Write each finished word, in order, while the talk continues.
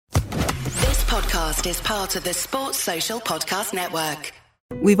podcast is part of the Sports Social Podcast Network.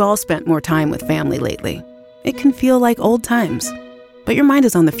 We've all spent more time with family lately. It can feel like old times, but your mind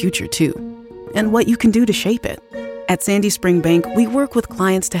is on the future too, and what you can do to shape it. At Sandy Spring Bank, we work with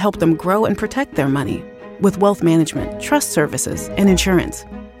clients to help them grow and protect their money with wealth management, trust services, and insurance,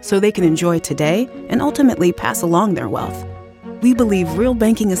 so they can enjoy today and ultimately pass along their wealth. We believe real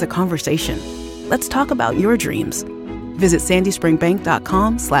banking is a conversation. Let's talk about your dreams. Visit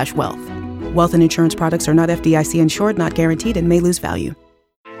sandyspringbank.com/wealth. Wealth and insurance products are not FDIC insured, not guaranteed, and may lose value.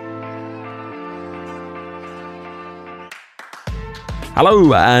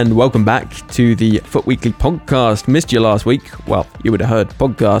 Hello and welcome back to the Foot Weekly podcast. Missed you last week. Well, you would have heard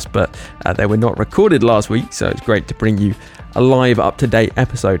podcast, but they were not recorded last week, so it's great to bring you a live, up-to-date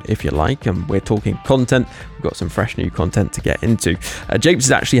episode, if you like. And we're talking content. We've got some fresh new content to get into. James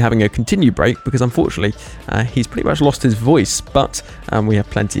is actually having a continued break because, unfortunately, he's pretty much lost his voice. But we have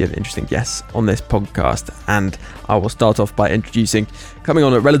plenty of interesting guests on this podcast. And I will start off by introducing, coming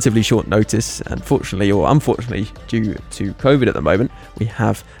on at relatively short notice, unfortunately or unfortunately, due to COVID at the moment, we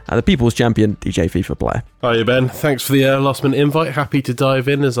have the People's Champion, DJ FIFA player. Hiya, Ben. Thanks for the last-minute invite. Happy to dive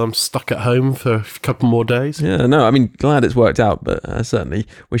in as I'm stuck at home for a couple more days. Yeah, no, I mean, glad it's worked out, but I certainly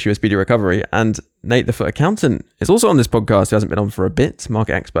wish you a speedy recovery. And Nate, the Foot Accountant, is also on this podcast. He hasn't been on for a bit.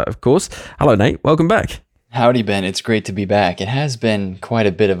 Market expert, of course. Hello, Nate. Welcome back. Howdy, Ben. It's great to be back. It has been quite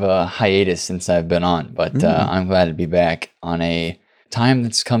a bit of a hiatus since I've been on, but I'm glad to be back on a time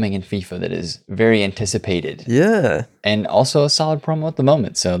that's coming in FIFA that is very anticipated. Yeah. And also a solid promo at the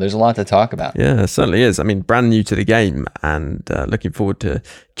moment, so there's a lot to talk about. Yeah, it certainly is. I mean, brand new to the game, and looking forward to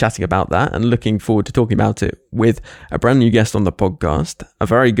chatting about that and looking forward to talking about it with a brand new guest on the podcast. A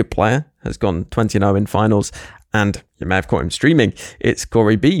very good player, has gone 20-0 in finals, and you may have caught him streaming. It's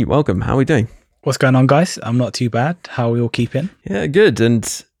Corey B. Welcome. How are we doing? What's going on, guys? I'm not too bad. How are we all keeping? Yeah, good.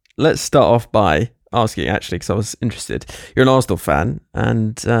 And let's start off by asking, actually, because I was interested. You're an Arsenal fan,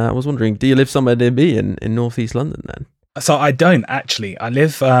 and I was wondering, do you live somewhere near me in northeast London then? So I don't, actually. I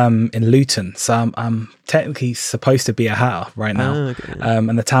live in Luton, so I'm technically supposed to be a Hatter right now. Okay.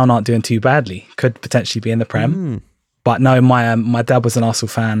 And the town aren't doing too badly. Could potentially be in the Prem. But no, my dad was an Arsenal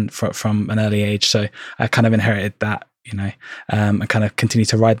fan from an early age, so I kind of inherited that, you know, and kind of continue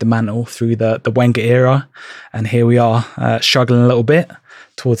to ride the mantle through the Wenger era. And here we are, struggling a little bit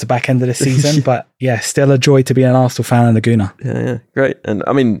towards the back end of the season. But yeah, still a joy to be an Arsenal fan and a Gooner. Yeah, great. And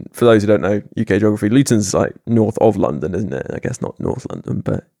I mean, for those who don't know UK geography, Luton's like north of London, isn't it? I guess not North London,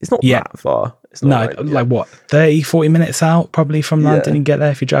 but it's not that far. It's not like what, 30, 40 minutes out probably from London. You can get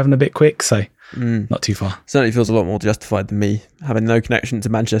there if you're driving a bit quick. So not too far. Certainly feels a lot more justified than me having no connection to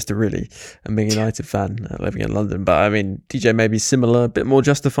Manchester really and being a United fan living in London. But I mean, DJ may be similar, a bit more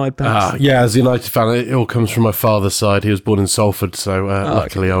justified perhaps. Yeah, as a United fan, it all comes from my father's side. He was born in Salford, so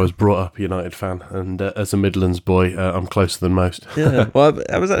luckily I was brought up a United fan, and as a Midlands boy, I'm closer than most. Yeah, well,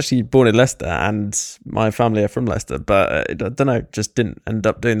 I was actually born in Leicester and my family are from Leicester, but I don't know, just didn't end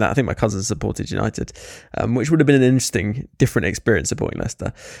up doing that. I think my cousins supported United, which would have been an interesting, different experience supporting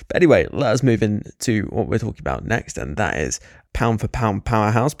Leicester. But anyway, let us move into what we're talking about next, and that is pound for pound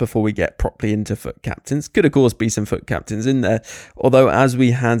powerhouse before we get properly into foot captains. Could of course be some foot captains in there, although as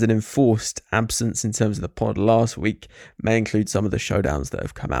we had an enforced absence in terms of the pod last week, may include some of the showdowns that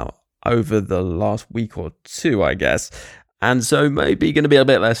have come out over the last week or two, I guess, and so maybe going to be a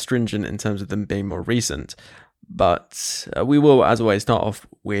bit less stringent in terms of them being more recent. But we will, as always, start off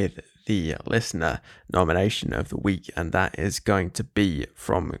with the listener nomination of the week, and that is going to be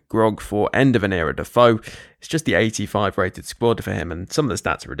from Grog for End of an Era Defoe. It's just the 85 rated squad for him, and some of the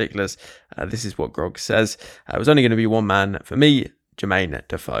stats are ridiculous. This is what Grog says. It was only going to be one man for me, Jermaine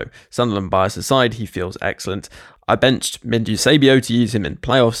Defoe. Sunderland bias aside, he feels excellent. I benched Mindu Sabio to use him in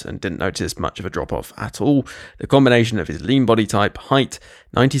playoffs and didn't notice much of a drop-off at all. The combination of his lean body type, height,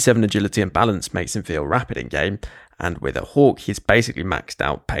 97 agility and balance makes him feel rapid in game, and with a Hawk, he's basically maxed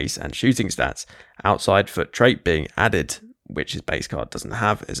out pace and shooting stats. Outside foot trait being added, which his base card doesn't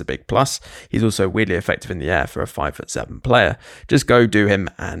have, is a big plus. He's also weirdly effective in the air for a 5'7" player. Just go do him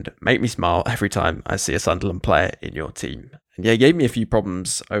and make me smile every time I see a Sunderland player in your team. And yeah, gave me a few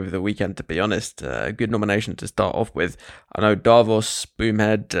problems over the weekend, to be honest. A good nomination to start off with. I know Davos,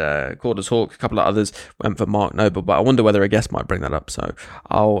 Boomhead, Corders Hawk, a couple of others went for Mark Noble, but I wonder whether a guest might bring that up, so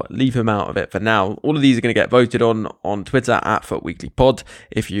I'll leave him out of it for now. All of these are going to get voted on Twitter at FootWeeklyPod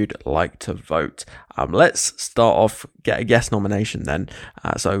if you'd like to vote. Let's start off, get a guest nomination then.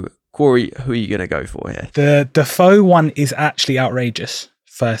 So Corey, who are you going to go for here? The Defoe one is actually outrageous,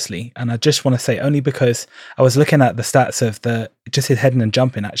 firstly, and I just want to say only because I was looking at the stats of just his heading and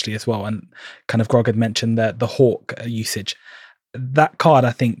jumping actually as well, and kind of Grog had mentioned the Hawk usage. That card,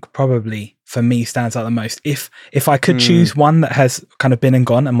 I think, probably for me stands out the most. If I could choose one that has kind of been and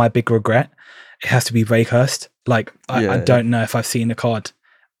gone and my big regret, it has to be Rakehurst. Like, I don't know if I've seen a card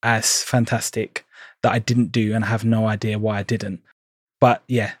as fantastic that I didn't do, and I have no idea why I didn't. But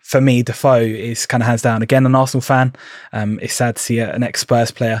yeah, for me, Defoe is kind of hands down. Again, an Arsenal fan. It's sad to see an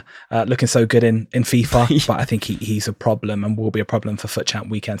ex-Spurs player looking so good in FIFA, but I think he's a problem and will be a problem for FUT Champ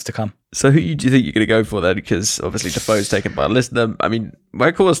weekends to come. So who do you think you're going to go for then? Because obviously Defoe's taken by a listener. I mean,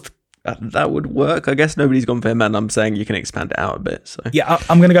 Wakehurst, that would work. I guess nobody's gone for him, and I'm saying you can expand it out a bit. So yeah,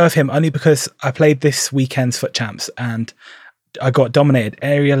 I'm going to go with him only because I played this weekend's FUT Champs and I got dominated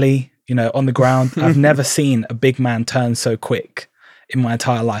aerially, on the ground. I've never seen a big man turn so quick in my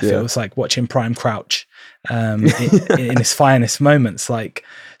entire life. It was like watching Prime Crouch in his finest moments.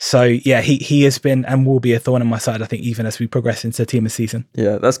 So yeah, he has been and will be a thorn in my side, I think, even as we progress into team of season.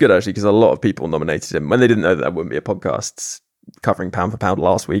 Yeah, that's good actually, because a lot of people nominated him when they didn't know that wouldn't be a podcast covering pound for pound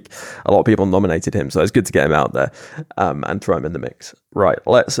last week. A lot of people nominated him, so it's good to get him out there and throw him in the mix. Right,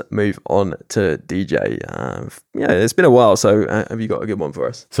 let's move on to DJ. It's been a while, so have you got a good one for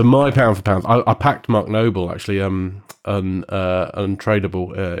us? So my pound for pound, I packed Mark Noble actually,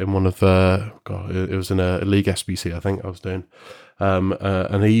 untradeable in one of it was in a League SBC I think I was doing.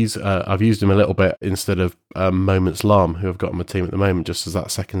 And he's I've used him a little bit instead of Moments Lam, who I've got on my team at the moment, just as that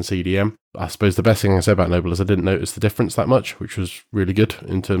second CDM. I suppose the best thing I say about Noble is I didn't notice the difference that much, which was really good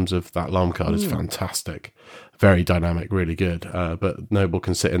in terms of that Lam card is fantastic, very dynamic, really good. But Noble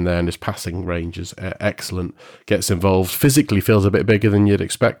can sit in there and his passing range is excellent, gets involved, physically feels a bit bigger than you'd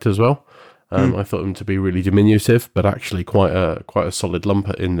expect as well. I thought him to be really diminutive, but actually quite a solid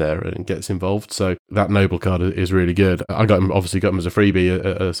lumper in there and gets involved. So that Noble card is really good. I got him as a freebie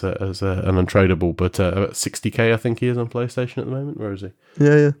as an untradeable, but 60k I think he is on PlayStation at the moment. Where is he?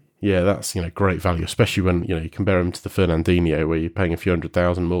 Yeah, that's great value, especially when you compare him to the Fernandinho, where you're paying a few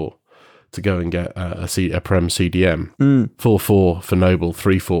 $100,000 more to go and get a Prem CDM. 4-4 for Noble,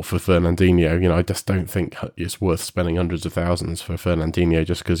 3-4 for Fernandinho. I just don't think it's worth spending hundreds of thousands for Fernandinho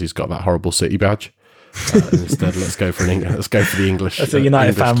just because he's got that horrible City badge. Instead, let's go for the English. That's a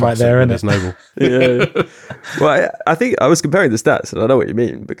United fan right there, isn't it? Noble. Yeah. Well, I think I was comparing the stats, and I know what you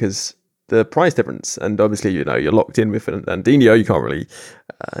mean, because the price difference, and obviously you're locked in with Fernandinho, you can't really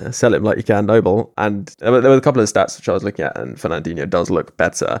sell him like you can Noble. And there were a couple of stats which I was looking at, and Fernandinho does look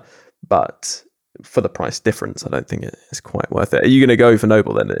better. But for the price difference, I don't think it's quite worth it. Are you going to go for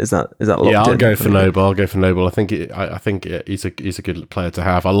Noble then? Is that locked in? Yeah, I'll go for Noble. I think he's a good player to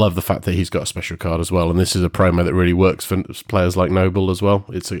have. I love the fact that he's got a special card as well, and this is a promo that really works for players like Noble as well.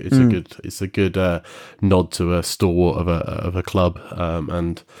 It's a good nod to a stalwart of a club.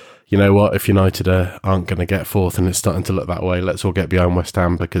 And you know what? If United aren't going to get fourth, and it's starting to look that way, let's all get behind West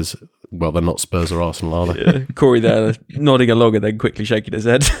Ham because, well, they're not Spurs or Arsenal, are they? Yeah, Corey there nodding along and then quickly shaking his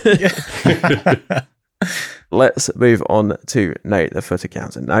head. Let's move on to Nate, the FUT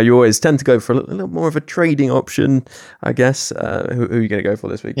accountant. Now, you always tend to go for a little more of a trading option, I guess. Who are you going to go for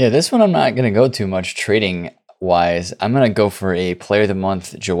this week? Yeah, this one I'm not going to go too much trading wise. I'm going to go for a player of the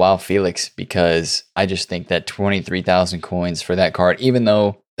month, Joao Felix, because I just think that 23,000 coins for that card, even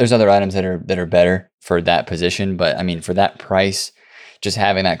though there's other items that are better for that position, but I mean, for that price, just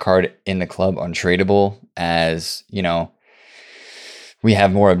having that card in the club untradeable, as we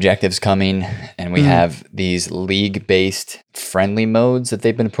have more objectives coming, and we have these league-based friendly modes that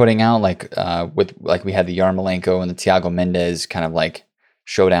they've been putting out, like we had the Yarmolenko and the Thiago Mendes kind of like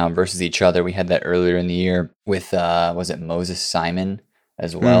showdown versus each other. We had that earlier in the year with was it Moses Simon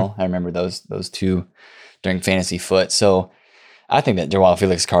as well? I remember those two during Fantasy Foot. So I think that Joao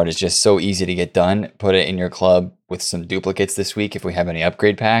Felix card is just so easy to get done. Put it in your club with some duplicates this week if we have any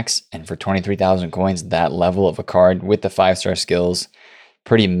upgrade packs. And for 23,000 coins, that level of a card with the 5-star skills,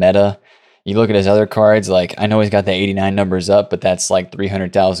 pretty meta. You look at his other cards, like I know he's got the 89 numbers up, but that's like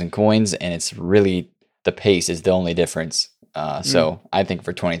 300,000 coins, and it's really the pace is the only difference. So I think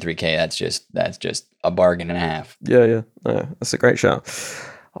for 23k, that's just a bargain and a half. Yeah, that's a great shout.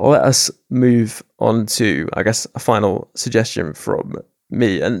 Let us move on to, I guess, a final suggestion from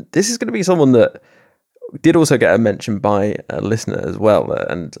me. And this is going to be someone that did also get a mention by a listener as well.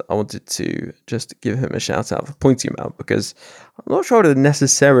 And I wanted to just give him a shout out for pointing him out, because I'm not sure I'd have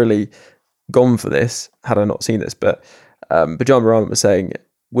necessarily gone for this had I not seen this. But Bajan Moran was saying,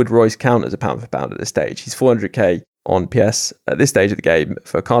 would Royce count as a pound for pound at this stage? He's 400k on PS at this stage of the game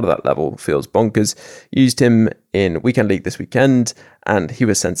for a card of that level feels bonkers. Used him in Weekend League this weekend, and he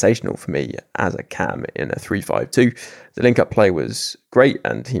was sensational for me as a cam in a 3-5-2. The link-up play was great,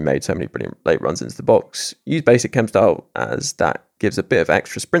 and he made so many brilliant late runs into the box. Used basic chem style as that gives a bit of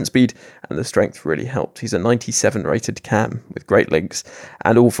extra sprint speed, and the strength really helped. He's a 97 rated cam with great links,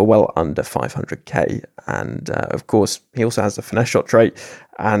 and all for well under 500k. And of course, he also has a finesse shot trait.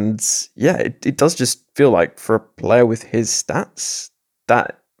 And yeah, it does just feel like for a player with his stats,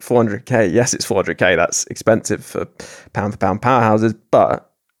 that 400k, yes, it's 400k, that's expensive for pound powerhouses, but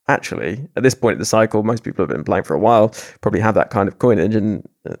actually, at this point in the cycle, most people have been playing for a while, probably have that kind of coinage, and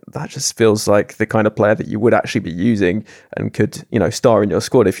that just feels like the kind of player that you would actually be using and could, star in your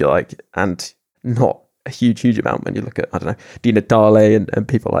squad if you like, and not a huge amount when you look at, I don't know, Di Natale and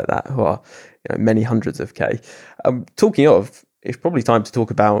people like that who are many hundreds of K. Talking of, it's probably time to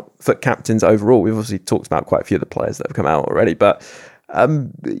talk about FUT captains overall. We've obviously talked about quite a few of the players that have come out already, but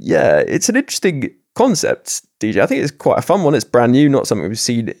it's an interesting concept, DJ. I think it's quite a fun one. It's brand new, not something we've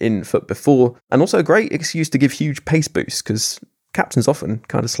seen in FUT before, and also a great excuse to give huge pace boosts because captain's often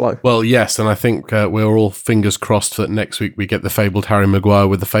kind of slow. Well, yes, and I think we're all fingers crossed that next week we get the fabled Harry Maguire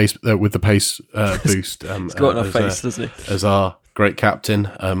with the pace boost. He's got enough face, doesn't he? As our great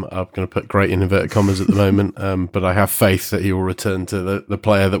captain. I'm going to put great in inverted commas at the moment, but I have faith that he will return to the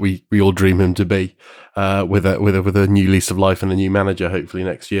player that we all dream him to be, with a new lease of life and a new manager hopefully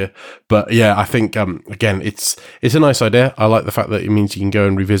next year. But yeah, I think again it's a nice idea. I like the fact that it means you can go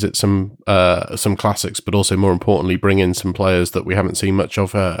and revisit some classics, but also more importantly bring in some players that we haven't seen much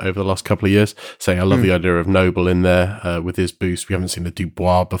of over the last couple of years. I love the idea of Noble in there with his boost. We haven't seen the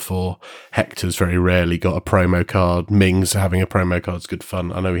Dubois before. Hector's very rarely got a promo card. Mings having a promo card's good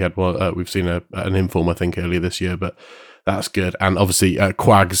fun. I know we had one. We've seen an inform I think earlier this year, but that's good. And obviously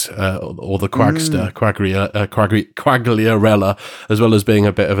Quags or the Quagster, Quagliarella, as well as being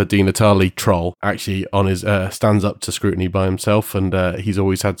a bit of a Di Natale troll, actually on his stands up to scrutiny by himself, and he's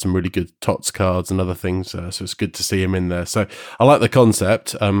always had some really good TOTS cards and other things, so it's good to see him in there. So I like the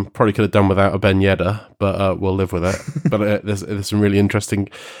concept. Probably could have done without a Ben Yedder, but we'll live with it. But there's some really interesting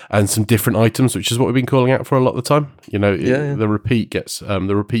and some different items, which is what we've been calling out for a lot of the time.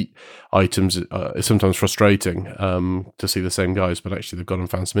 The repeat items is sometimes frustrating to see the same guys, but actually they've gone and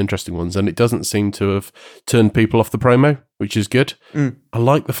found some interesting ones, and it doesn't seem to have turned people off the promo, which is good. I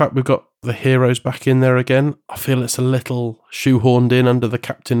like the fact we've got the heroes back in there again. I feel it's a little shoehorned in under the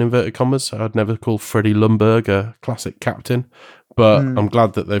captain inverted commas. I'd never call Freddie Ljungberg a classic captain, but I'm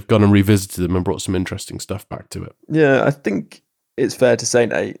glad that they've gone and revisited them and brought some interesting stuff back to it. Yeah, I think it's fair to say,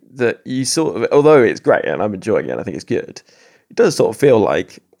 Nate, that you sort of, although it's great and I'm enjoying it and I think it's good, it does sort of feel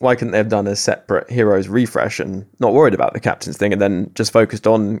like, why couldn't they have done a separate heroes refresh and not worried about the captain's thing and then just focused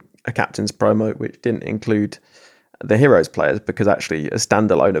on a captain's promo which didn't include the heroes players, because actually as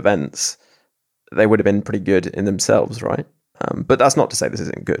standalone events they would have been pretty good in themselves, right? But that's not to say this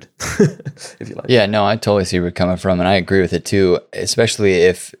isn't good, if you like. Yeah, no, I totally see where you're coming from, and I agree with it too, especially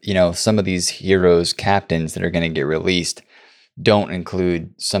if, some of these heroes captains that are going to get released don't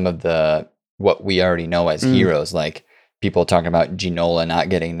include some of the what we already know as heroes, like people talking about Ginola not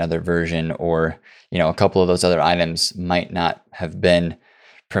getting another version, or, a couple of those other items might not have been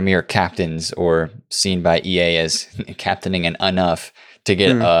premier captains or seen by EA as captaining enough to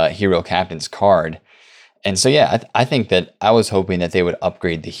get a hero captain's card. And so, yeah, I think that I was hoping that they would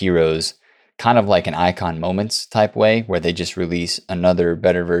upgrade the heroes kind of like an Icon Moments type way, where they just release another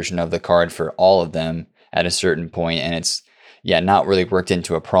better version of the card for all of them at a certain point, and it's, not really worked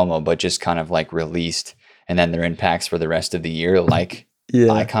into a promo, but just kind of like released, and then they're in packs for the rest of the year, like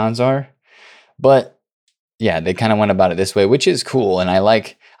icons are. But yeah, they kind of went about it this way, which is cool. And I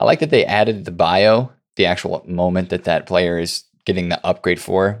like that they added the bio, the actual moment that player is getting the upgrade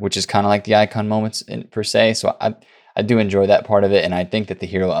for, which is kind of like the icon moments per se. So I do enjoy that part of it. And I think that the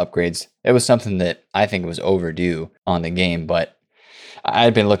hero upgrades, it was something that I think was overdue on the game, but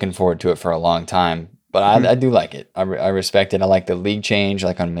I'd been looking forward to it for a long time. But I do like it. I respect it. I like the league change,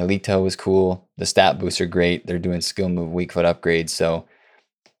 like on Milito was cool. The stat boosts are great. They're doing skill move weak foot upgrades, so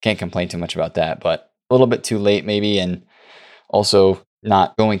can't complain too much about that. But a little bit too late maybe, and also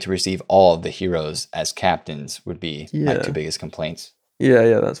not going to receive all of the heroes as captains would be my two biggest complaints.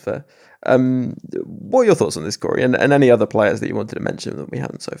 Yeah, that's fair. What are your thoughts on this, Corey, and any other players that you wanted to mention that we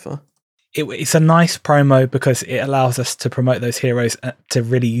haven't so far? It's a nice promo because it allows us to promote those heroes to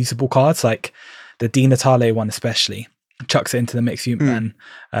really usable cards, like the Di Natale one especially chucks it into the mix. You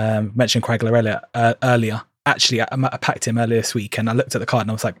mentioned Quagliarella earlier. Actually, I packed him earlier this week and I looked at the card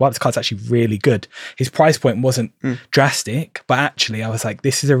and I was like, wow, this card's actually really good. His price point wasn't drastic, but actually I was like,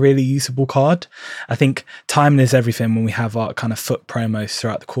 this is a really usable card. I think timing is everything when we have our kind of FUT promos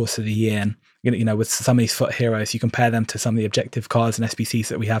throughout the course of the year. And with some of these foot heroes, you compare them to some of the objective cards and SBCs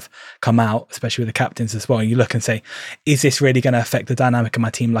that we have come out, especially with the captains as well. And you look and say, is this really going to affect the dynamic of my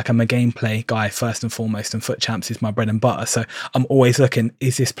team? Like, I'm a gameplay guy first and foremost, and foot champs is my bread and butter. So I'm always looking,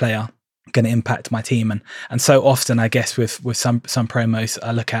 is this player going to impact my team? And so often, I guess with some promos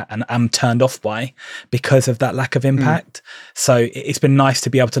I look at and I'm turned off by because of that lack of impact. So it's been nice to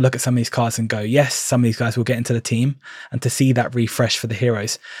be able to look at some of these cards and go, yes, some of these guys will get into the team, and to see that refresh for the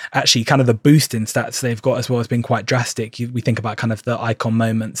heroes. Actually, kind of the boosting stats they've got as well has been quite drastic. We think about kind of the icon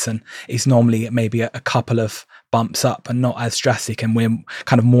moments, and it's normally maybe a couple of bumps up and not as drastic, and we're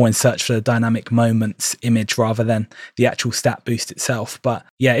kind of more in search for the dynamic moments image rather than the actual stat boost itself. But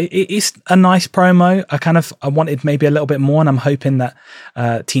yeah, it's a nice promo. I wanted maybe a little bit more, and I'm hoping that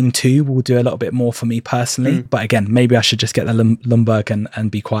Team 2 will do a little bit more for me personally. But again, maybe I should just get the Lundberg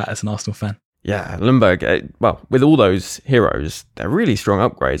and be quiet as an Arsenal fan. Yeah, Lundberg, well, with all those heroes, they're really strong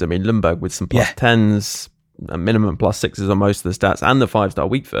upgrades. I mean, Lundberg with some plus 10s, a minimum plus 6s on most of the stats, and the 5-star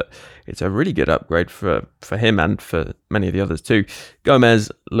weak foot. It's a really good upgrade for him and for many of the others too.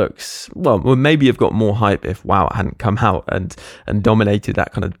 Gomez looks, well, maybe have got more hype if WoW hadn't come out and dominated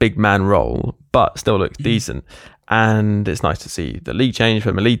that kind of big man role, but still looks decent. And it's nice to see the league change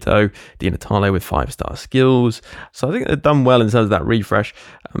for Milito, Di Natale with 5-star skills. So I think they've done well in terms of that refresh.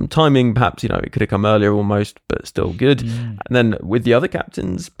 Timing, perhaps, it could have come earlier almost, but still good. And then with the other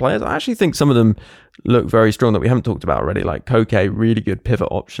captains, players, I actually think some of them look very strong that we haven't talked about already. Like Koke, really good pivot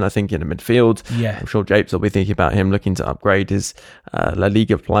option, I think, in the midfield. Yeah. I'm sure Japes will be thinking about him looking to upgrade his La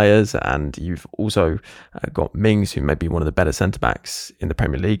Liga players. And you've also got Mings, who may be one of the better centre-backs in the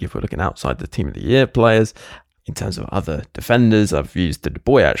Premier League if we're looking outside the Team of the Year players. In terms of other defenders, I've used the De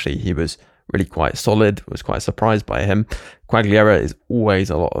Boy, actually. He was really quite solid, was quite surprised by him. Quagliera is always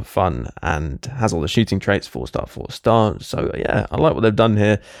a lot of fun and has all the shooting traits, 4-star, 4-star. So yeah, I like what they've done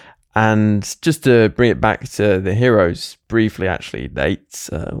here. And just to bring it back to the heroes briefly, actually, Nate,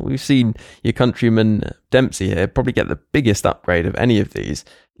 we've seen your countryman Dempsey here probably get the biggest upgrade of any of these.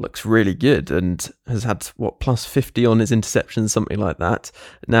 Looks really good and has had, plus 50 on his interceptions, something like that.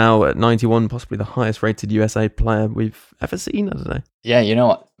 Now at 91, possibly the highest rated USA player we've ever seen, I don't know.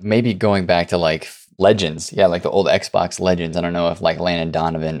 Yeah, maybe going back to like legends, like the old Xbox legends. I don't know if like Landon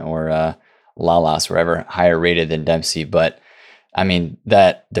Donovan or Lalas were ever higher rated than Dempsey, but I mean,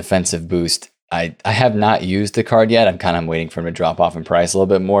 that defensive boost, I have not used the card yet. I'm kind of waiting for him to drop off in price a little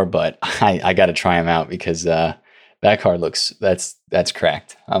bit more, but I got to try him out because that card looks, that's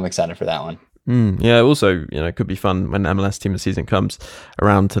cracked. I'm excited for that one. Yeah, also, it could be fun when MLS Team of the Season comes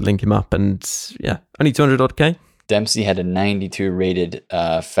around to link him up, and yeah, only 200 odd K. Dempsey had a 92 rated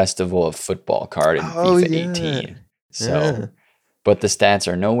Festival of Football card in FIFA 18. So, but the stats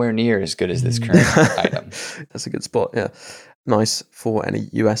are nowhere near as good as this current item. That's a good spot, yeah. Nice for any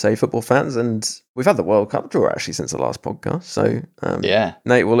USA football fans. And we've had the World Cup draw actually since the last podcast. So,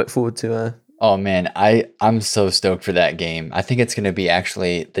 Nate, we'll look forward to... Oh, man, I'm so stoked for that game. I think it's going to be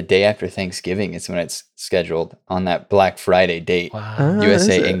actually the day after Thanksgiving is when it's scheduled, on that Black Friday date. Wow.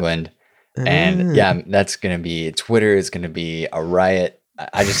 USA, England. And that's going to be... Twitter is going to be a riot.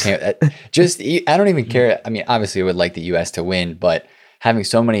 I just can't... I don't even care. I mean, obviously I would like the US to win, but having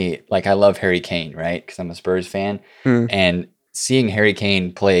so many... Like, I love Harry Kane, right? Because I'm a Spurs fan. And seeing Harry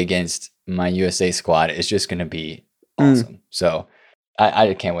Kane play against my USA squad is just going to be awesome. So...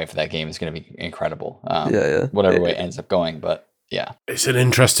 I can't wait for that game. It's going to be incredible. Whatever way it ends up going, but yeah. It's an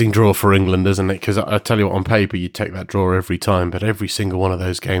interesting draw for England, isn't it? Because I tell you what, on paper, you take that draw every time, but every single one of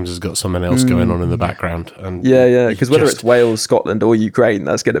those games has got something else going on in the background. And because whether it's Wales, Scotland, or Ukraine,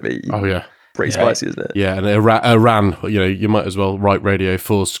 that's going to be pretty spicy, isn't it? Yeah, and Iran, you might as well write Radio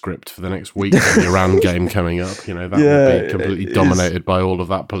 4's script for the next week for the Iran game coming up. That will be completely dominated by all of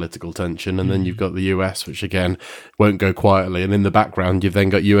that political tension. And then you've got the US, which again won't go quietly. And in the background, you've then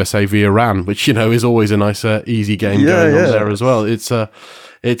got USA v Iran, which, is always a nice, easy game going on there as well.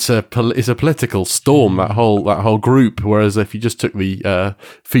 It's a political storm, that whole group. Whereas if you just took the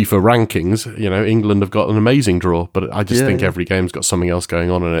FIFA rankings, England have got an amazing draw. But I just think every game's got something else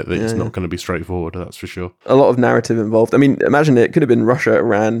going on in it that it's not going to be straightforward. That's for sure. A lot of narrative involved. I mean, imagine it could have been Russia,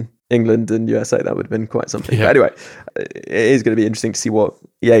 Iran, England, and USA. That would have been quite something. Yeah. But anyway, it is going to be interesting to see what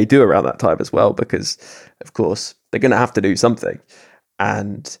EA do around that time as well, because of course they're going to have to do something,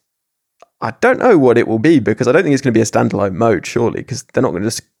 and I don't know what it will be, because I don't think it's going to be a standalone mode, surely, because they're not going to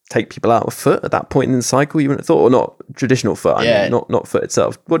just take people out of foot at that point in the cycle, you would have thought, or not traditional foot, I mean, not foot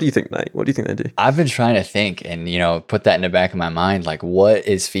itself. What do you think, Nate? What do you think they do? I've been trying to think and, put that in the back of my mind, like, what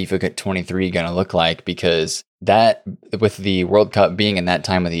is FIFA 23 going to look like? Because that, with the World Cup being in that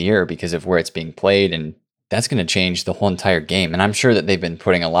time of the year, because of where it's being played and that's going to change the whole entire game. And I'm sure that they've been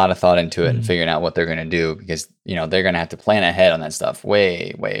putting a lot of thought into it and figuring out what they're going to do, because, you know, they're going to have to plan ahead on that stuff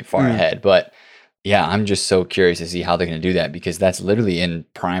way, way far ahead. But yeah, I'm just so curious to see how they're going to do that, because that's literally in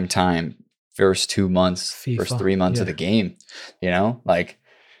prime time, first 2 months, FIFA, first 3 months of the game, you know, like.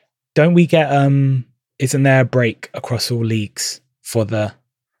 Don't we get, isn't there a break across all leagues for the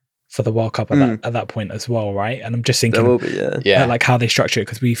World Cup at that point as well, right? And I'm just thinking, There will be, yeah. like how they structure it,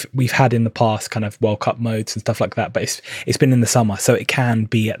 because we've had in the past kind of World Cup modes and stuff like that, but it's been in the summer, so it can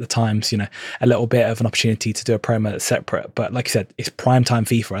be at the times, you know, a little bit of an opportunity to do a promo that's separate. But like you said, it's prime time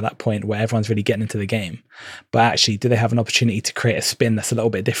FIFA at that point where everyone's really getting into the game. But actually, do they have an opportunity to create a spin that's a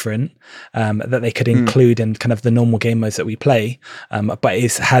little bit different, that they could include in kind of the normal game modes that we play, but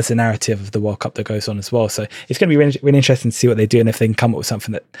has a narrative of the World Cup that goes on as well? So it's going to be really, really interesting to see what they do, and if they can come up with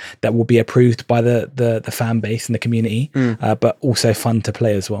something that will be approved by the fan base and the community, but also fun to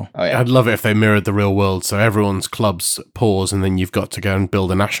play as well. Oh, yeah. I'd love it if they mirrored the real world, so everyone's clubs pause, and then you've got to go and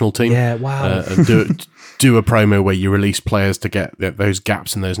build a national team. Yeah, wow. And do a promo where you release players to get those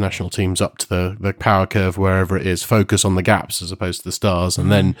gaps in those national teams up to the power curve, wherever it is. Focus on the gaps as opposed to the stars,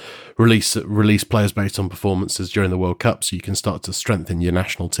 and then release players based on performances during the World Cup, so you can start to strengthen your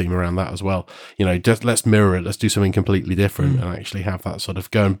national team around that as well. You know, just let's mirror it. Let's do something completely different and actually have that sort of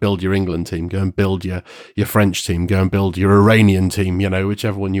go and build your England team, go and build your French team, go and build your Iranian team, you know,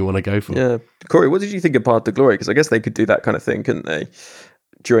 whichever one you want to go for. Yeah. Corey, what did you think of Path to Glory? Because I guess they could do that kind of thing, couldn't they,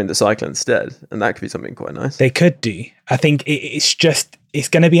 during the cycle instead? And that could be something quite nice. They could do. I think it's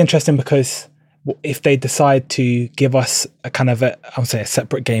going to be interesting, because if they decide to give us a kind of I would say a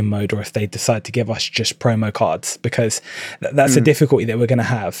separate game mode, or if they decide to give us just promo cards, because that's a difficulty that we're going to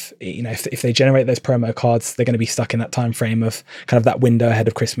have. You know, if they generate those promo cards, they're going to be stuck in that time frame of kind of that window ahead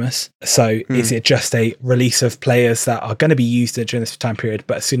of Christmas. So is it just a release of players that are going to be used during this time period,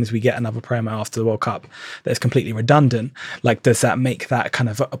 but as soon as we get another promo after the World Cup that's completely redundant, like, does that make that kind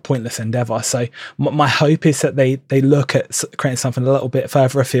of a pointless endeavor? So my hope is that they look at creating something a little bit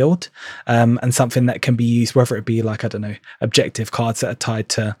further afield, and something that can be used, whether it be like, I don't know, objective cards that are tied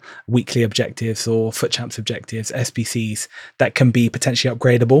to weekly objectives or foot champs objectives, SBCs that can be potentially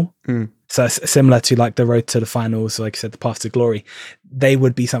upgradable. So similar to like the road to the finals, like I said, the Path to Glory, they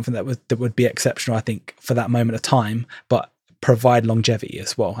would be something that would be exceptional, I think, for that moment of time, but provide longevity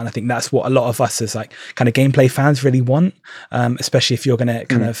as well. And I think that's what a lot of us as like kind of gameplay fans really want, especially if you're going to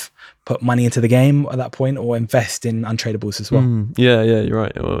kind of put money into the game at that point, or invest in untradables as well. Yeah, you're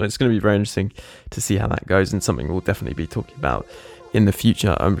right. Well, it's going to be very interesting to see how that goes, and something we'll definitely be talking about in the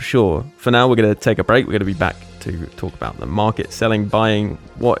future, I'm sure. For now, we're going to take a break. We're going to be back to talk about the market, selling, buying,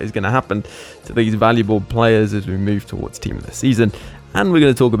 what is going to happen to these valuable players as we move towards team of the season. And we're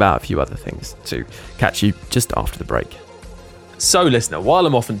going to talk about a few other things too. Catch you just after the break. So listener, while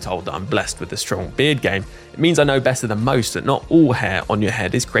I'm often told that I'm blessed with a strong beard game, it means I know better than most that not all hair on your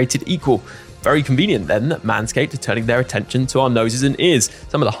head is created equal. Very convenient then that Manscaped are turning their attention to our noses and ears,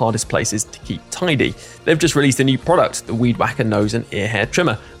 some of the hardest places to keep tidy. They've just released a new product, the Weed Whacker Nose and Ear Hair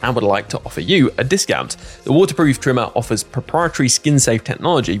Trimmer, and would like to offer you a discount. The waterproof trimmer offers proprietary skin-safe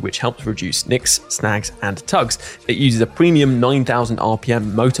technology which helps reduce nicks, snags and tugs. It uses a premium 9,000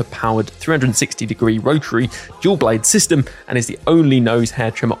 RPM motor-powered 360-degree rotary dual-blade system and is the only nose hair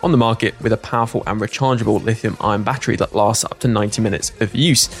trimmer on the market with a powerful and rechargeable lithium-ion battery that lasts up to 90 minutes of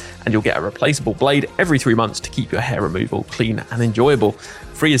use. And you'll get a replaceable blade every 3 months to keep your hair removal clean and enjoyable.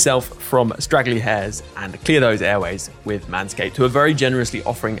 Free yourself from straggly hairs and clear those airways with Manscaped, who are very generously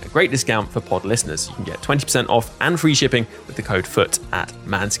offering a great discount for pod listeners. You can get 20% off and free shipping with the code FOOT at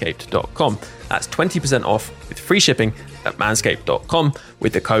manscaped.com. That's 20% off with free shipping at manscaped.com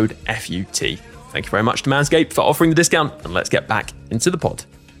with the code FUT. Thank you very much to Manscaped for offering the discount, and let's get back into the pod.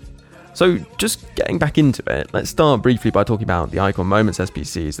 So just getting back into it, let's start briefly by talking about the Icon Moments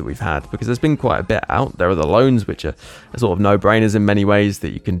SBCs that we've had, because there's been quite a bit out. There are the loans, which are sort of no-brainers in many ways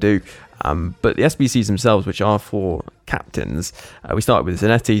that you can do. But the SBCs themselves, which are for captains, we started with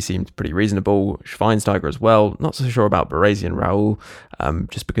Zanetti, seemed pretty reasonable. Schweinsteiger as well. Not so sure about Baresi and Raul,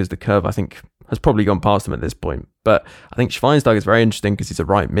 just because the curve, I think, has probably gone past them at this point. But I think Schweinsteiger is very interesting because he's a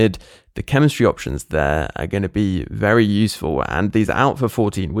right mid. The chemistry options there are going to be very useful, and these are out for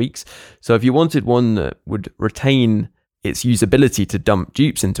 14 weeks. So if you wanted one that would retain its usability to dump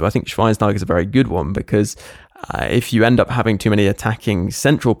dupes into, I think Schweinsteiger is a very good one, because if you end up having too many attacking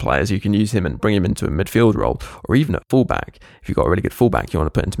central players, you can use him and bring him into a midfield role, or even at fullback. If you've got a really good fullback you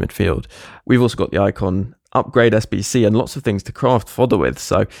want to put into midfield. We've also got the Icon Upgrade SBC and lots of things to craft fodder with,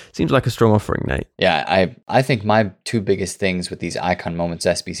 so it seems like a strong offering, Nate. Yeah, I think my two biggest things with these Icon Moments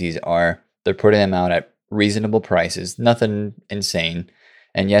SBCs are they're putting them out at reasonable prices, nothing insane.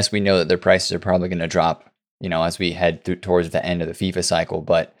 And yes, we know that their prices are probably going to drop as we head towards the end of the FIFA cycle.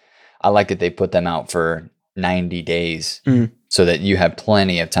 But I like that they put them out for 90 days so that you have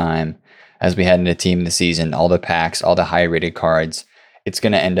plenty of time as we head into team of the season, all the packs, all the high rated cards. It's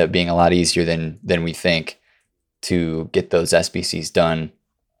going to end up being a lot easier than we think to get those SBCs done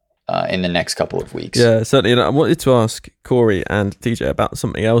in the next couple of weeks. Yeah, certainly. And I wanted to ask Corey and TJ about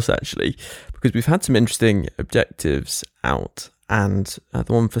something else, actually, because we've had some interesting objectives out. And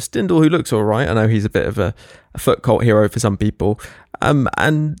the one for Stindl, who looks all right. I know he's a bit of a foot cult hero for some people.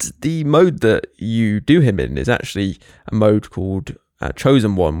 And the mode that you do him in is actually a mode called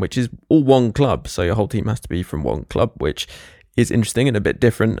Chosen One, which is all one club. So your whole team has to be from one club, which is interesting and a bit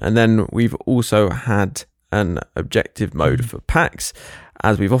different. And then we've also had an objective mode for packs,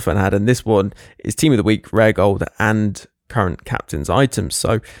 as we've often had. And this one is Team of the Week, Rare Gold, and current captain's items.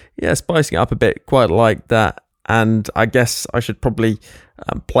 So yeah, spicing it up a bit, quite like that. And I guess I should probably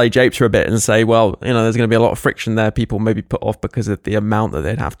play Japes for a bit and say, well, there's going to be a lot of friction there. People maybe put off because of the amount that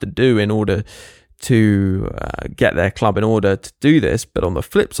they'd have to do in order to get their club in order to do this. But on the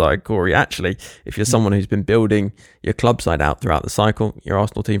flip side, Corey, actually, if you're someone who's been building your club side out throughout the cycle, your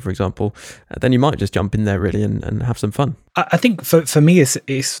Arsenal team, for example, then you might just jump in there really and have some fun. I think for me,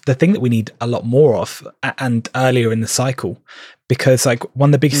 it's the thing that we need a lot more of and earlier in the cycle. Because like one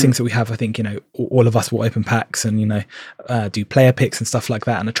of the biggest things that we have, I think, all of us will open packs and, do player picks and stuff like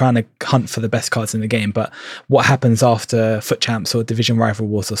that and are trying to hunt for the best cards in the game. But what happens after FUT Champs or Division Rival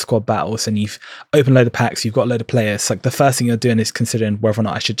Wars or squad battles and you've opened a load of packs, you've got a load of players, like the first thing you're doing is considering whether or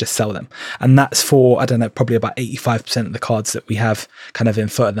not I should just sell them. And that's for, I don't know, probably about 85% of the cards that we have kind of in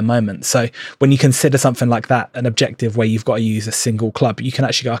FUT at the moment. So when you consider something like that, an objective where you've got to use a single club, you can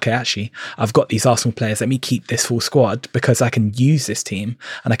actually go, okay, actually, I've got these Arsenal players, let me keep this full squad because I can use this team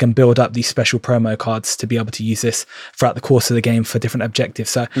and I can build up these special promo cards to be able to use this throughout the course of the game for different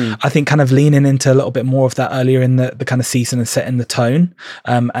objectives. So I think kind of leaning into a little bit more of that earlier in the kind of season and setting the tone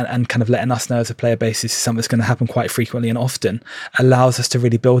and kind of letting us know as a player base is something that's going to happen quite frequently and often allows us to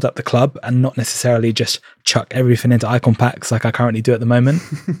really build up the club and not necessarily just chuck everything into icon packs like I currently do at the moment.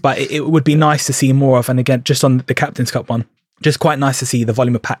 But it would be nice to see more of, and again, just on the Captain's Cup one, just quite nice to see the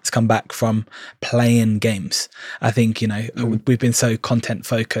volume of packs come back from playing games. I think, we've been so content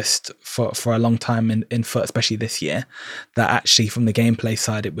focused for a long time in FUT, especially this year, that actually from the gameplay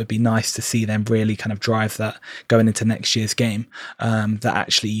side, it would be nice to see them really kind of drive that going into next year's game, that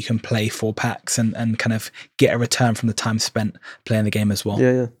actually you can play 4 packs and kind of get a return from the time spent playing the game as well.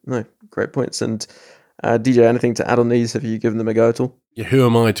 Yeah. No, great points. And DJ, anything to add on these? Have you given them a go at all? Yeah, who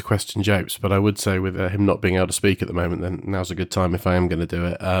am I to question Japes? But I would say with him not being able to speak at the moment, then now's a good time if I am going to do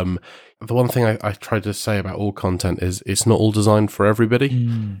it. The one thing I try to say about all content is it's not all designed for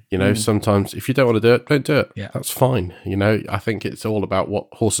everybody. Sometimes if you don't want to do it, don't do it. Yeah. That's fine. I think it's all about what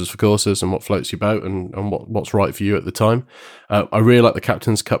horses for courses and what floats your boat and what's right for you at the time. I really like the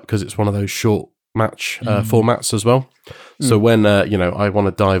Captain's Cup because it's one of those short match formats as well. So when I want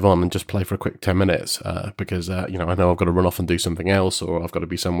to dive on and just play for a quick 10 minutes because I know I've got to run off and do something else, or I've got to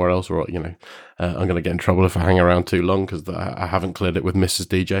be somewhere else, or I'm going to get in trouble if I hang around too long because I haven't cleared it with Mrs.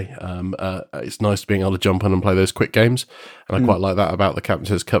 DJ. It's nice being able to jump on and play those quick games, and I quite like that about the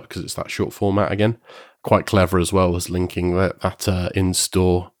Captain's Cup because it's that short format again. Quite clever as well as linking that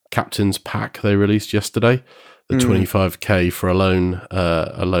in-store Captain's Pack they released yesterday. The 25k for a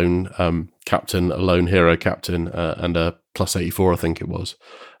lone captain, a lone hero captain, and a plus 84, I think it was,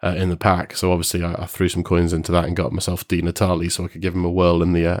 in the pack. So obviously, I threw some coins into that and got myself Di Natale, so I could give him a whirl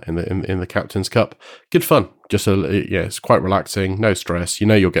in the Captain's Cup. Good fun. Just it's quite relaxing, no stress.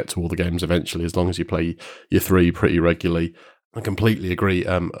 You'll get to all the games eventually as long as you play your 3 pretty regularly. I completely agree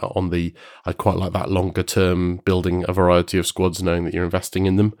I quite like that longer term building a variety of squads, knowing that you're investing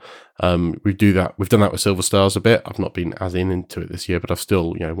in them. We've done that with Silver Stars a bit. I've not been as into it this year, but I've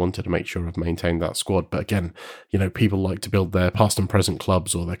still, wanted to make sure I've maintained that squad. But again, people like to build their past and present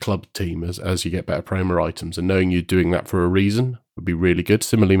clubs or their club team as you get better promo items, and knowing you're doing that for a reason would be really good.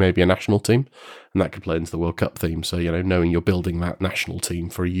 Similarly, maybe a national team, and that could play into the World Cup theme. So, knowing you're building that national team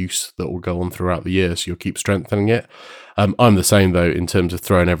for a use that will go on throughout the year, so you'll keep strengthening it. I'm the same though in terms of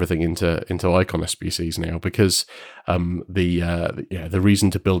throwing everything into icon SBCs now, because the reason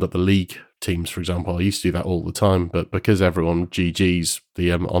to build up the league teams, for example, I used to do that all the time, but because everyone GGs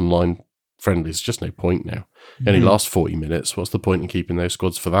the online friendlies, just no point now. It only lasts 40 minutes. What's the point in keeping those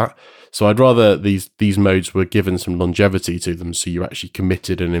squads for that? So I'd rather these modes were given some longevity to them, so you actually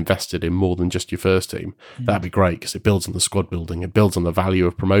committed and invested in more than just your first team. That'd be great because it builds on the squad building. It builds on the value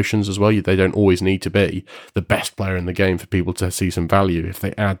of promotions as well. They don't always need to be the best player in the game for people to see some value. If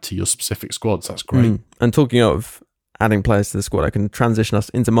they add to your specific squads, that's great. And talking of adding players to the squad, I can transition us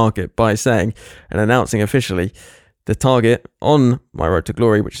into market by saying and announcing officially the target on my road to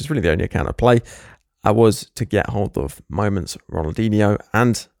glory, which is really the only account I play, was to get hold of Moments Ronaldinho,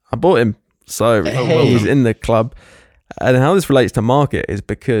 and I bought him. So he's in the club. And how this relates to market is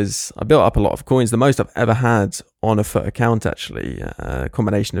because I built up a lot of coins, the most I've ever had on a FUT account, actually. A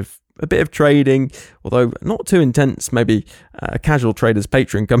combination of a bit of trading, although not too intense, maybe a casual trader's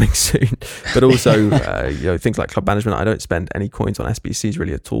Patreon coming soon, but also things like club management. I don't spend any coins on SBCs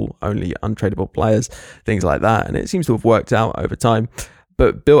really at all, only untradeable players, things like that. And it seems to have worked out over time,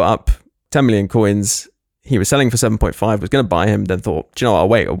 but built up 10 million coins. He was selling for 7.5, was going to buy him, then thought, do you know what, I'll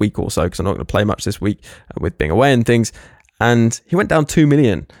wait a week or so because I'm not going to play much this week with being away and things. And he went down 2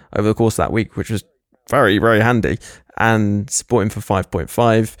 million over the course of that week, which was very, very handy, and bought him for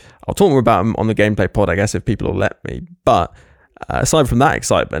 5.5. I'll talk more about him on the gameplay pod, I guess, if people will let me. But aside from that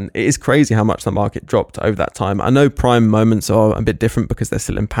excitement, it is crazy how much the market dropped over that time. I know prime moments are a bit different because they're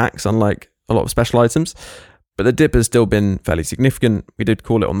still in packs, unlike a lot of special items. But the dip has still been fairly significant. We did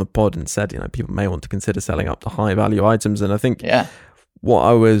call it on the pod and said, people may want to consider selling up to high value items. And I think what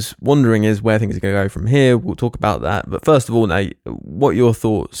I was wondering is where things are going to go from here. We'll talk about that. But first of all, Nate, what are your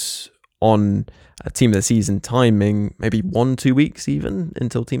thoughts on a team of the season timing? Maybe 1-2 weeks even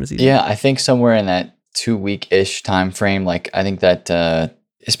until team of the season? Yeah, I think somewhere in that 2-week-ish time frame. Like, I think that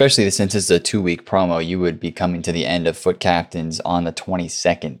especially since it's a 2-week promo, you would be coming to the end of FUT Captains on the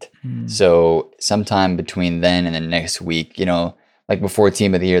 22nd. So sometime between then and the next week, like before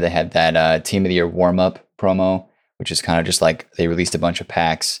Team of the Year, they had that Team of the Year warm-up promo, which is kind of just like they released a bunch of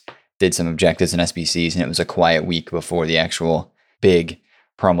packs, did some objectives and SBCs, and it was a quiet week before the actual big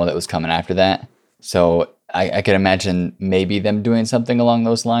promo that was coming after that. So I could imagine maybe them doing something along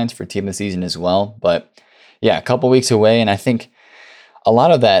those lines for Team of the Season as well. But yeah, a couple weeks away, and I think a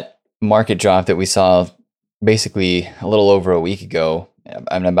lot of that market drop that we saw basically a little over a week ago,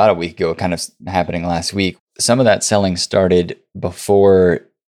 about a week ago, kind of happening last week. Some of that selling started before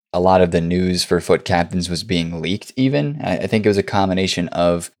a lot of the news for FUT Captains was being leaked even. I think it was a combination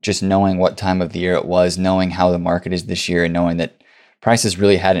of just knowing what time of the year it was, knowing how the market is this year, and knowing that prices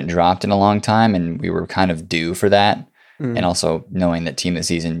really hadn't dropped in a long time and we were kind of due for that. And also knowing that Team of the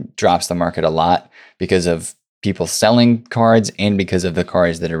Season drops the market a lot because of people selling cards and because of the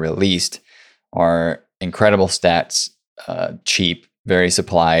cards that are released are incredible stats, cheap, very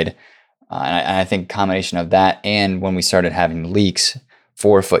supplied. And I think combination of that and when we started having leaks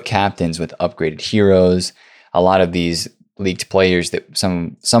for FUT Captains with upgraded heroes, a lot of these leaked players that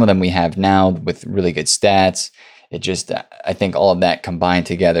some of them we have now with really good stats, it just, I think all of that combined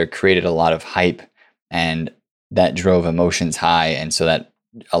together created a lot of hype, and that drove emotions high. And so that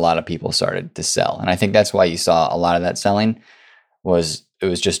a lot of people started to sell. And I think that's why you saw a lot of that selling was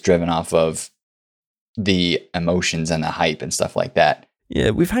just driven off of the emotions and the hype and stuff like that.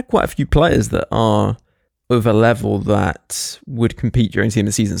 Yeah, we've had quite a few players that are of a level that would compete during Team of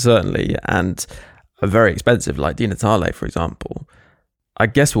the Season, certainly, and are very expensive, like Di Natale, for example. I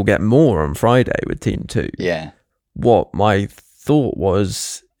guess we'll get more on Friday with Team 2. Yeah. What my thought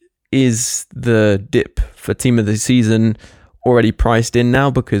was, is the dip for Team of the Season already priced in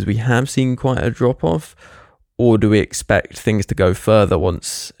now because we have seen quite a drop-off? Or do we expect things to go further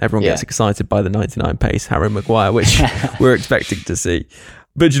once everyone gets excited by the 99 pace Harry Maguire, which we're expecting to see?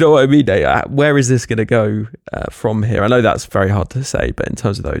 But you know what I mean, Dave? Where is this going to go from here? I know that's very hard to say, but in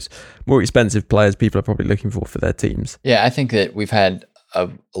terms of those more expensive players people are probably looking for their teams. Yeah, I think that we've had a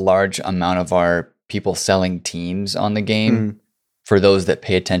large amount of our people selling teams on the game for those that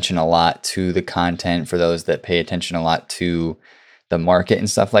pay attention a lot to the content, for those that pay attention a lot to the market and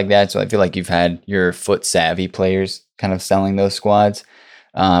stuff like that. So I feel like you've had your FUT savvy players kind of selling those squads.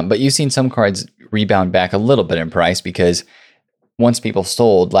 But you've seen some cards rebound back a little bit in price because once people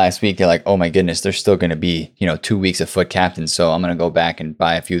sold last week, they're like, oh my goodness, there's still going to be, 2 weeks of FUT Captains. So I'm going to go back and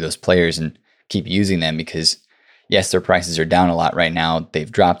buy a few of those players and keep using them because yes, their prices are down a lot right now. They've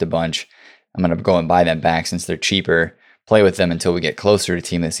dropped a bunch. I'm going to go and buy them back since they're cheaper, play with them until we get closer to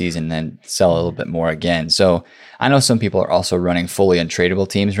Team of the Season, then sell a little bit more again. So I know some people are also running fully untradeable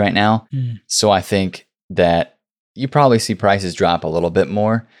teams right now. So I think that you probably see prices drop a little bit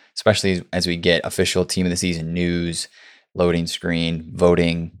more, especially as we get official Team of the Season news, loading screen,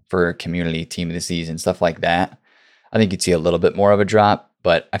 voting for community Team of the Season, stuff like that. I think you'd see a little bit more of a drop,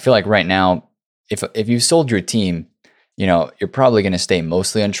 but I feel like right now, if you've sold your team, you're probably going to stay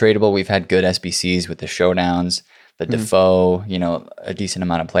mostly untradeable. We've had good SBCs with the showdowns, the Defoe, a decent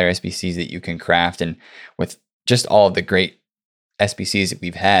amount of player SBCs that you can craft. And with just all of the great SBCs that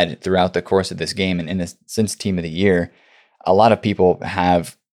we've had throughout the course of this game and since Team of the Year, a lot of people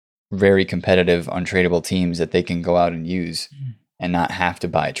have very competitive, untradeable teams that they can go out and use and not have to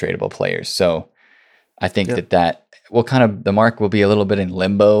buy tradable players. So I think that will kind of, the mark will be a little bit in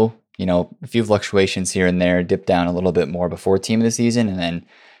limbo, you know, a few fluctuations here and there, dip down a little bit more before team of the season, and then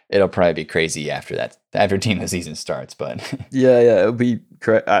it'll probably be crazy after that, after team of the season starts. But yeah, it'll be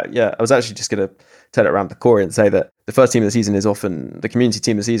correct. I was actually just going to turn it around to Corey and say that the first team of the season is often the community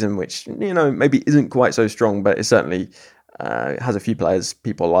team of the season, which, you know, maybe isn't quite so strong, but it certainly has a few players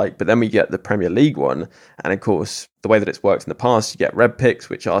people like. But then we get the Premier League one, and of course, the way that it's worked in the past, you get red picks,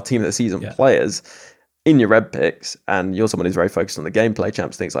 which are team of the season players in your red picks, and you're someone who's very focused on the gameplay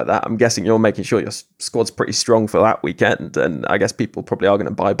champs, things like that. I'm guessing you're making sure your squad's pretty strong for that weekend, and I guess people probably are going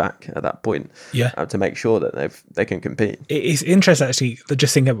to buy back at that point to make sure that they can compete. It's interesting, actually,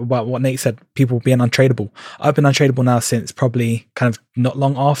 just thinking about what Nate said, people being untradeable. I've been untradeable now since probably kind of not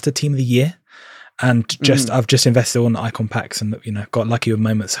long after Team of the Year, and I've just invested all in the icon packs, and, you know, got lucky with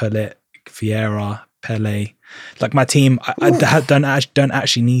moments, Hullet, Vieira, Pele. Like my team, I don't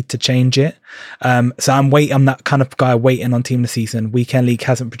actually need to change it. So I'm that kind of guy waiting on team of the season. Weekend League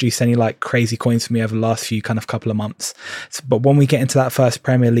hasn't produced any like crazy coins for me over the last few kind of couple of months. But when we get into that first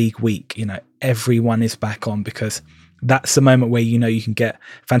Premier League week, you know, everyone is back on, because that's the moment where, you know, you can get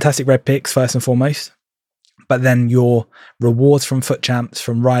fantastic red picks first and foremost, but then your rewards from FUT Champs,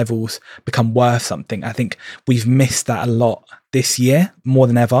 from rivals, become worth something. I think we've missed that a lot this year, more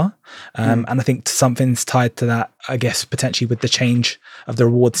than ever. And I think something's tied to that, I guess, potentially with the change of the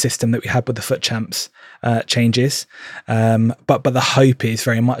reward system that we had with the FUT Champs changes. But the hope is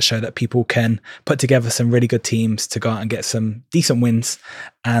very much so that people can put together some really good teams to go out and get some decent wins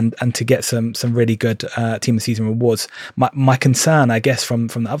and to get some really good team of season rewards. My concern, I guess, from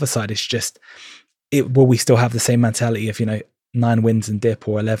the other side is just, will we still have the same mentality of, you know, 9 wins and dip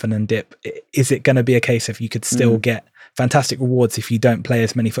or 11 and dip? Is it going to be a case of you could still get fantastic rewards if you don't play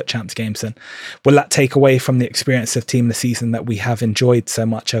as many FUT Champs games? And will that take away from the experience of team of the season that we have enjoyed so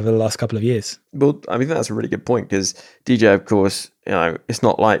much over the last couple of years? Well, I mean, that's a really good point, because DJ, of course, you know, it's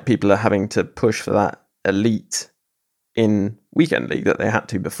not like people are having to push for that elite in Weekend League that they had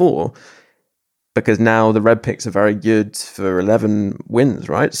to before, because now the red picks are very good for 11 wins,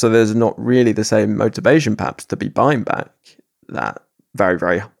 right? So there's not really the same motivation perhaps to be buying back that very,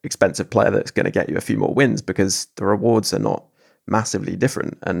 very expensive player that's going to get you a few more wins, because the rewards are not massively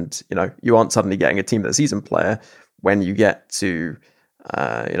different. And, you know, you aren't suddenly getting a team of the season player when you get to,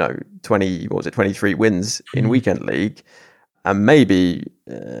 23 wins in Weekend League. And maybe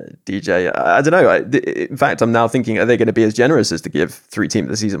DJ, I don't know. In fact, I'm now thinking, are they going to be as generous as to give 3 team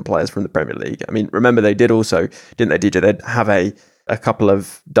of the season players from the Premier League? I mean, remember they did also, didn't they, DJ? They'd have a couple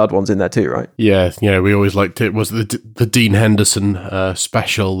of dud ones in there too, right? Yeah, we always liked it. Was the Dean Henderson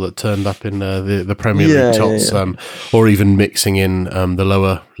special that turned up in the Premier League tots, or even mixing in the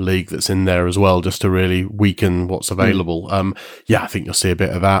lower league that's in there as well, just to really weaken what's available. I think you'll see a bit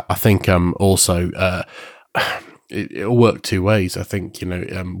of that. I think also it'll work two ways. I think,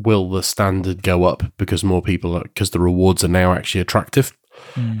 will the standard go up because more people because the rewards are now actually attractive?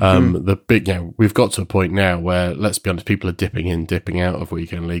 The big, we've got to a point now where, let's be honest, people are dipping in, dipping out of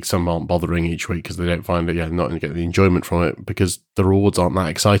Weekend League. Some aren't bothering each week because they don't find it, not going to get the enjoyment from it because the rewards aren't that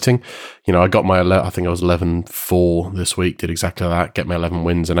exciting. I got my, I think I was 11-4 this week, did exactly that, get my 11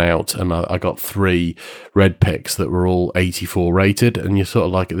 wins and out, and I got 3 red picks that were all 84 rated, and you're sort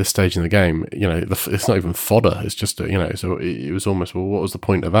of like, at this stage in the game, it's not even fodder, it's just, so it was almost, well, what was the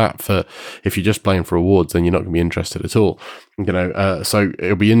point of that? For if you're just playing for awards, then you're not going to be interested at all. So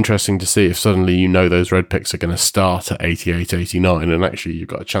it'll be interesting to see if suddenly those red picks are going to start at 88, 89, and actually you've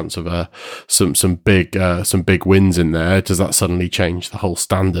got a chance of some big wins in there. Does that suddenly change the whole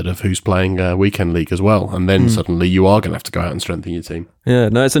standard of who's playing Weekend League as well? And then suddenly you are going to have to go out and strengthen your team. Yeah,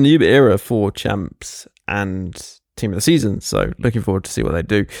 no, it's a new era for champs and team of the season, so looking forward to see what they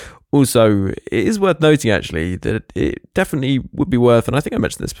do. Also, it is worth noting actually that it definitely would be worth, and I think I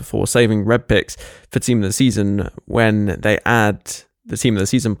mentioned this before, saving red picks for team of the season when they add the team of the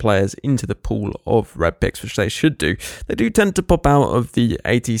season players into the pool of red picks, which they should do. They do tend to pop out of the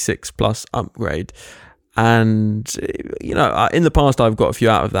 86 plus upgrade. And, in the past, I've got a few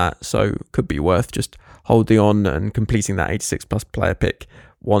out of that, so could be worth just holding on and completing that 86 plus player pick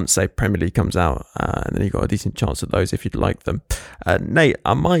once a Premier League comes out, and then you've got a decent chance at those if you'd like them. Nate,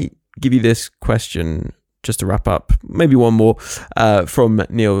 I might give you this question just to wrap up, maybe one more, from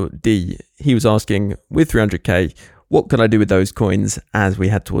Neil D. He was asking, with 300k, what can I do with those coins as we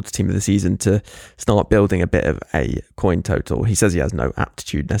head towards team of the season to start building a bit of a coin total? He says he has no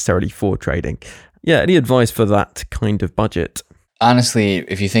aptitude necessarily for trading. Yeah, any advice for that kind of budget? Honestly,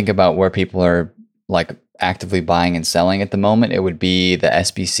 if you think about where people are like actively buying and selling at the moment, it would be the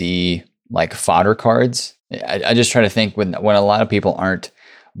SBC like fodder cards. I just try to think when a lot of people aren't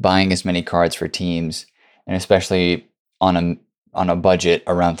buying as many cards for teams, and especially on a budget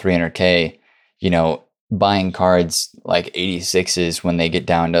around 300K, buying cards like 86s when they get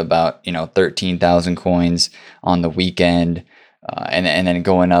down to about 13,000 coins on the weekend, and then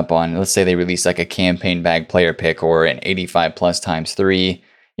going up on, let's say they release like a campaign bag player pick or an 85 plus times 3.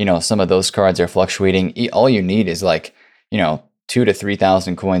 Some of those cards are fluctuating. All you need is like 2,000 to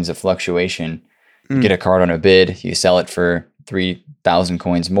 3,000 coins of fluctuation. You get a card on a bid, you sell it for 3,000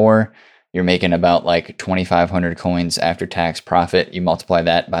 coins more. You're making about like 2,500 coins after tax profit. You multiply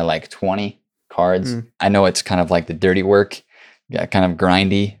that by like 20 cards. I know it's kind of like the dirty work, kind of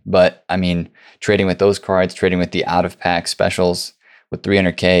grindy, but I mean, trading with those cards, trading with the out of pack specials with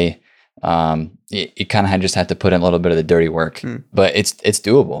 300K, you kind of just have to put in a little bit of the dirty work, but it's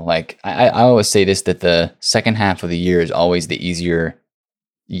doable. Like I always say this, that the second half of the year is always the easier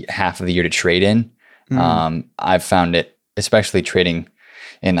half of the year to trade in. I've found it, especially trading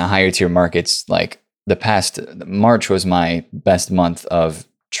in the higher tier markets, like the past March was my best month of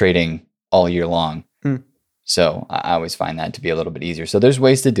trading all year long. So I always find that to be a little bit easier. So there's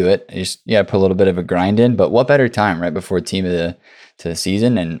ways to do it. Just put a little bit of a grind in, but what better time right before team of the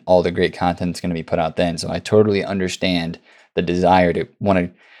season, and all the great content is going to be put out then. So I totally understand the desire to want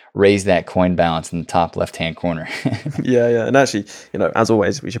to raise that coin balance in the top left-hand corner. Yeah. And actually, as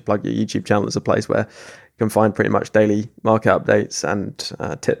always, we should plug your YouTube channel as a place where you can find pretty much daily market updates and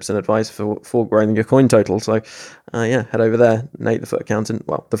tips and advice for growing your coin total. So head over there, Nate, the Foot Accountant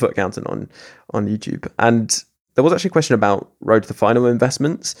on YouTube. And there was actually a question about Road to the Final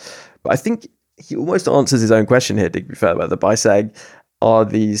investments, but I think he almost answers his own question here, to be fair, whether by saying, are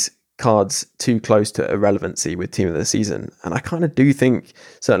these cards too close to irrelevancy with team of the season? And I kind of do think,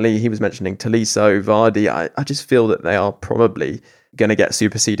 certainly he was mentioning Tolisso, Vardy, I just feel that they are probably going to get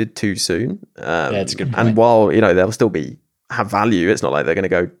superseded too soon. That's a good point. And while they'll still have value, it's not like they're going to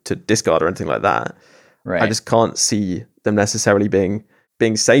go to discard or anything like that. Right. I just can't see them necessarily being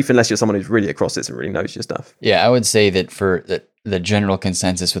safe unless you're someone who's really across this and really knows your stuff. Yeah, I would say that for the general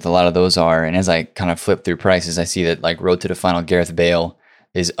consensus with a lot of those are, and as I kind of flip through prices, I see that like Road to the Final Gareth Bale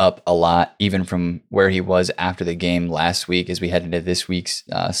is up a lot, even from where he was after the game last week as we head into this week's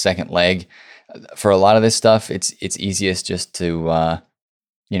second leg. For a lot of this stuff, it's easiest just to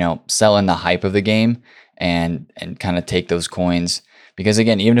sell in the hype of the game and kind of take those coins, because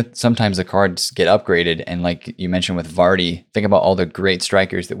again, even if sometimes the cards get upgraded, and like you mentioned with Vardy, think about all the great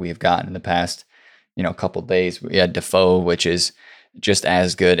strikers that we have gotten in the past couple days. We had Defoe, which is just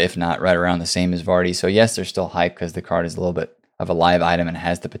as good, if not right around the same as Vardy. So yes, there's still hype because the card is a little bit of a live item and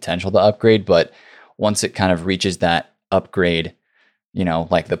has the potential to upgrade, but once it kind of reaches that upgrade,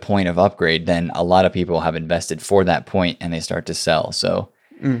 like the point of upgrade, then a lot of people have invested for that point and they start to sell. So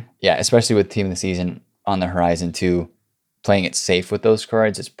yeah, especially with team of the season on the horizon too, playing it safe with those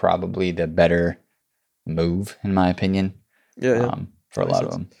cards is probably the better move, in my opinion. For a lot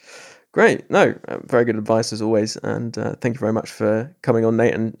of them. Great. No, very good advice as always. And thank you very much for coming on,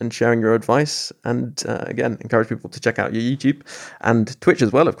 Nate, and sharing your advice. And again, encourage people to check out your YouTube and Twitch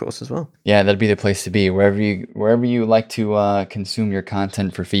as well, of course, as well. Yeah, that'd be the place to be. Wherever you like to consume your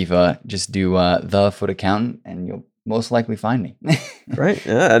content for FIFA, just do The Foot Accountant and you'll most likely find me. Great.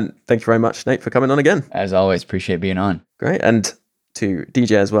 Yeah. And thank you very much, Nate, for coming on again. As always, appreciate being on. Great. And to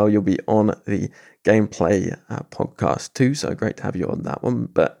DJ as well, you'll be on the Gameplay podcast too, so great to have you on that one.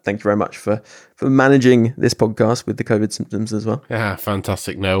 But thank you very much for managing this podcast with the COVID symptoms as well. Yeah,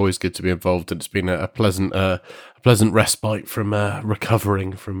 fantastic. No, always good to be involved. It's been a pleasant respite from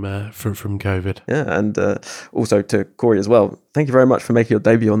recovering from COVID. Yeah, and also to Corey as well. Thank you very much for making your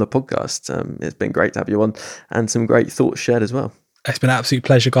debut on the podcast. It's been great to have you on, and some great thoughts shared as well. It's been an absolute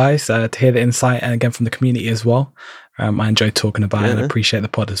pleasure, guys, to hear the insight, and again from the community as well. I enjoyed talking about it and appreciate the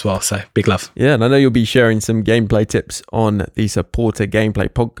pod as well. So big love. Yeah, and I know you'll be sharing some gameplay tips on the Supporter Gameplay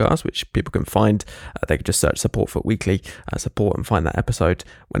podcast, which people can find. They can just search Support Foot Weekly support and find that episode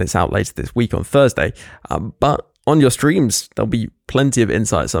when it's out later this week on Thursday. But on your streams, there'll be plenty of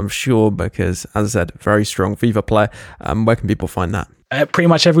insights, I'm sure, because as I said, very strong FIFA player. Where can people find that? Pretty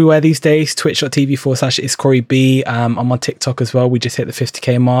much everywhere these days, twitch.tv/iscoreyb. I'm on TikTok as well. We just hit the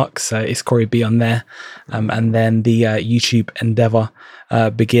 50k mark, so iscoreyb on there. And then the YouTube endeavor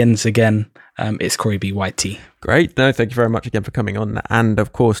begins again it's Corey BYT. Great. No, thank you very much again for coming on. And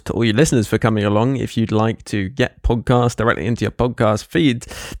of course, to all you listeners for coming along. If you'd like to get podcasts directly into your podcast feed,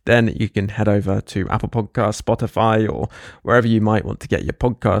 then you can head over to Apple Podcasts, Spotify, or wherever you might want to get your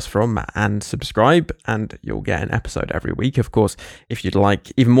podcast from and subscribe, and you'll get an episode every week. Of course, if you'd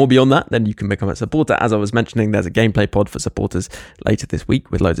like even more beyond that, then you can become a supporter. As I was mentioning, there's a gameplay pod for supporters later this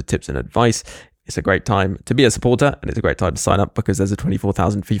week with loads of tips and advice. It's a great time to be a supporter, and it's a great time to sign up because there's a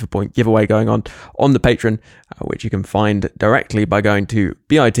 24,000 FIFA point giveaway going on the Patreon, which you can find directly by going to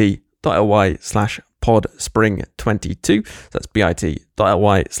bit.ly/podspring22. So that's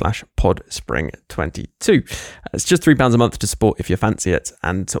bit.ly/podspring22. It's just £3 a month to support if you fancy it.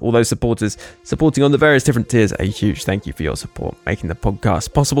 And to all those supporters supporting on the various different tiers, a huge thank you for your support, making the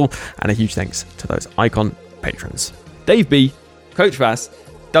podcast possible, and a huge thanks to those icon patrons. Dave B, Coach Vass,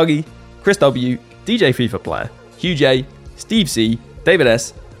 Dougie, Chris W, DJ FIFA Player, Hugh J, Steve C, David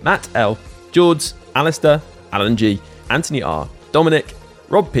S, Matt L, George, Alistair, Alan G, Anthony R, Dominic,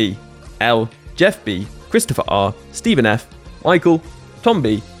 Rob P, L, Jeff B, Christopher R, Stephen F, Michael, Tom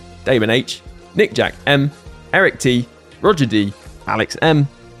B, Damon H, Nick Jack M, Eric T, Roger D, Alex M,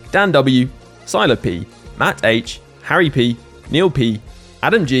 Dan W, Siler P, Matt H, Harry P, Neil P,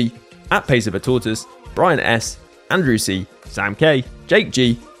 Adam G, at Pace of a Tortoise, Brian S, Andrew C, Sam K, Jake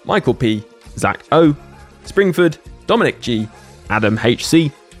G, Michael P, Zach O, Springford, Dominic G, Adam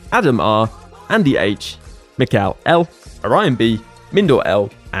HC, Adam R, Andy H, Mikhail L, Orion B, Mindor L,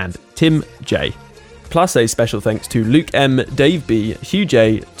 and Tim J. Plus a special thanks to Luke M, Dave B, Hugh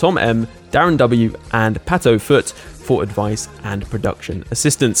J, Tom M, Darren W, and Pato Foot for advice and production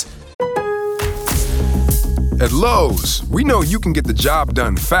assistance. At Lowe's, we know you can get the job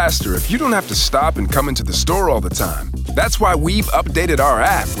done faster if you don't have to stop and come into the store all the time. That's why we've updated our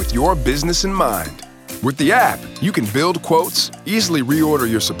app with your business in mind. With the app, you can build quotes, easily reorder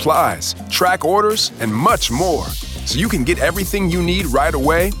your supplies, track orders, and much more. So you can get everything you need right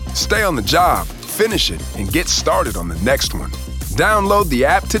away, stay on the job, finish it, and get started on the next one. Download the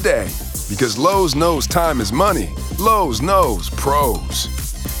app today, because Lowe's knows time is money. Lowe's knows pros.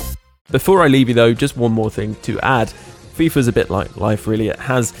 Before I leave you though, just one more thing to add. FIFA's a bit like life really. It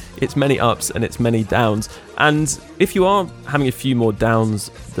has its many ups and its many downs. And if you are having a few more downs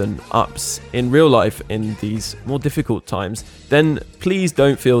than ups in real life in these more difficult times, then please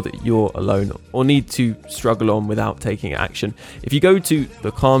don't feel that you're alone or need to struggle on without taking action. If you go to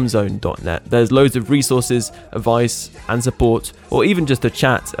thecalmzone.net, there's loads of resources, advice and support, or even just a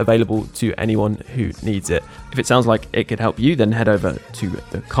chat available to anyone who needs it. If it sounds like it could help you, then head over to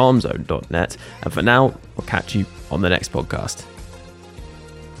thecalmzone.net. And for now, I'll catch you on the next podcast.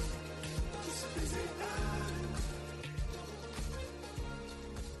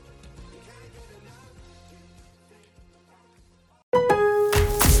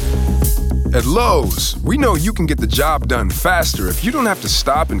 At Lowe's, we know you can get the job done faster if you don't have to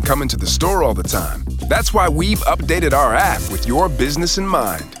stop and come into the store all the time. That's why we've updated our app with your business in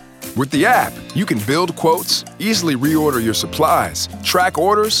mind. With the app, you can build quotes, easily reorder your supplies, track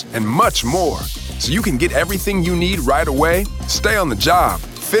orders, and much more. So you can get everything you need right away, stay on the job,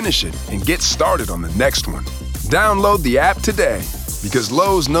 finish it, and get started on the next one. Download the app today, because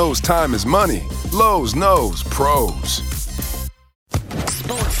Lowe's knows time is money. Lowe's knows pros.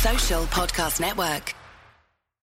 Sports Social Podcast Network.